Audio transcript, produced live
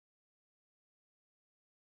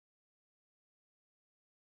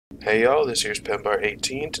Hey y'all, this here's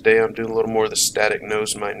Penbar18. Today I'm doing a little more of the static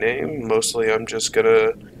knows my name. Mostly I'm just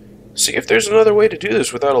gonna see if there's another way to do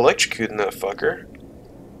this without electrocuting that fucker.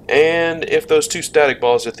 And if those two static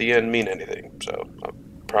balls at the end mean anything. So I'll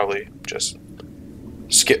probably just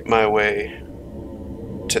skip my way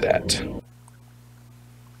to that.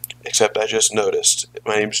 Except I just noticed,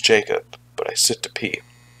 my name's Jacob, but I sit to pee.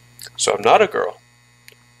 So I'm not a girl.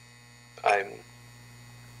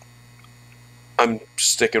 I'm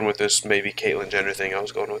sticking with this maybe Caitlyn Jenner thing I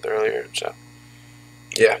was going with earlier, so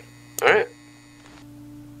yeah. Alright.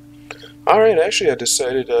 Alright, actually I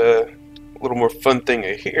decided a little more fun thing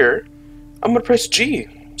here. I'm gonna press G,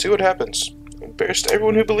 see what happens. Embarrassed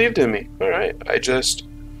everyone who believed in me. Alright, I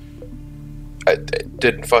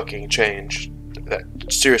didn't fucking change. That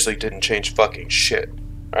seriously didn't change fucking shit.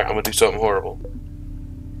 Alright, I'm gonna do something horrible.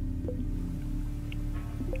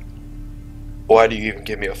 Why do you even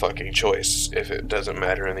give me a fucking choice if it doesn't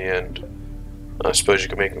matter in the end? I suppose you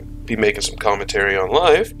could be making some commentary on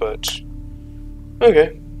life, but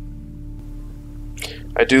okay.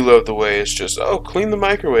 I do love the way it's just, oh, clean the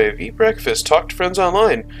microwave, eat breakfast, talk to friends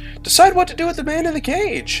online, decide what to do with the man in the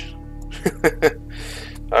cage.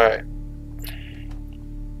 Alright.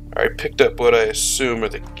 I picked up what I assume are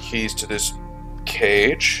the keys to this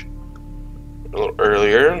cage a little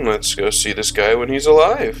earlier, and let's go see this guy when he's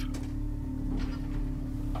alive.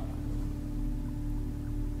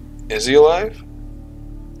 Is he alive?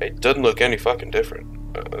 It doesn't look any fucking different.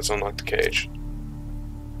 Let's unlock the cage.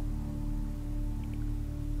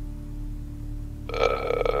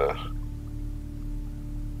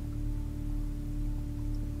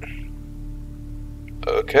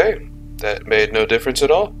 Okay, that made no difference at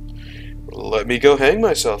all. Let me go hang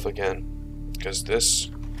myself again. Because this...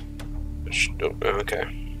 Okay.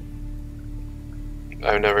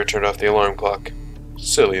 I've never turned off the alarm clock.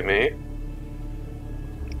 Silly me.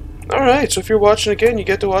 Alright, so if you're watching again, you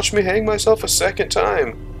get to watch me hang myself a second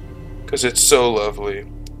time. Because it's so lovely.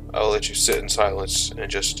 I'll let you sit in silence and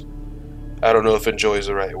just... I don't know if enjoy is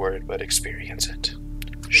the right word, but experience it.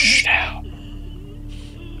 Shh now.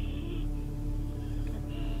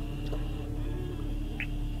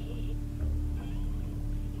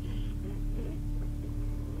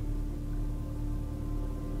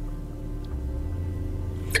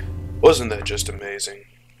 Wasn't that just amazing?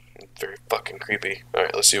 Very fucking creepy.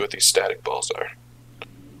 Alright, let's see what these static balls are.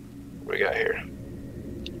 What we got here?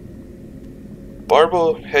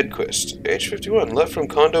 Barbara Hedquist, age 51, left from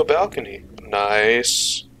condo balcony.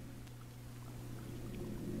 Nice.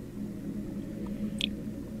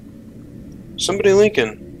 Somebody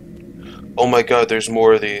Lincoln. Oh my god, there's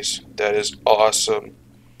more of these. That is awesome.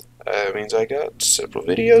 That means I got several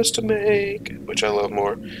videos to make, which I love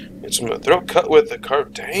more. It's a throat cut with the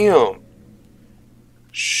carp. Damn.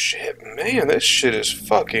 Shit, man, this shit is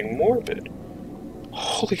fucking morbid.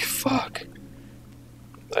 Holy fuck.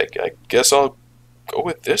 I guess I'll go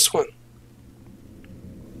with this one.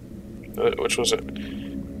 Which was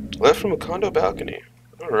it? Left from a condo balcony.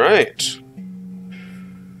 Alright.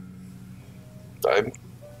 I'm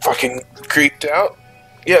fucking creeped out.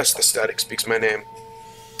 Yes, the static speaks my name.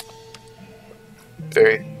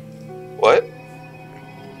 Very... What?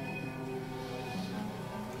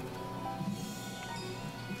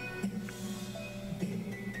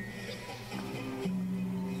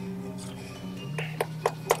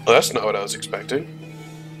 Well, that's not what I was expecting.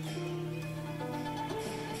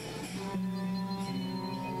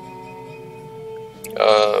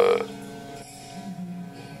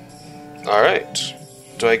 Alright.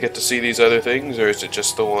 Do I get to see these other things, or is it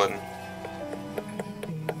just the one?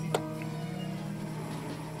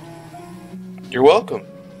 You're welcome.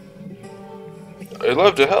 I'd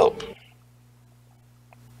love to help.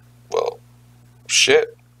 Well,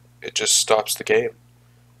 shit. It just stops the game.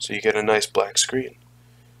 So you get a nice black screen.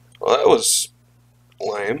 Well, that was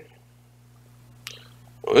lame.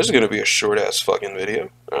 Well, this is going to be a short-ass fucking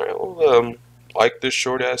video. Alright, well, like this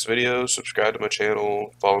short-ass video, subscribe to my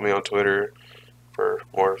channel, follow me on Twitter for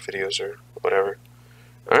more videos or whatever.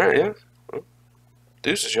 Alright, yeah. Well,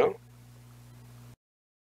 deuces, y'all.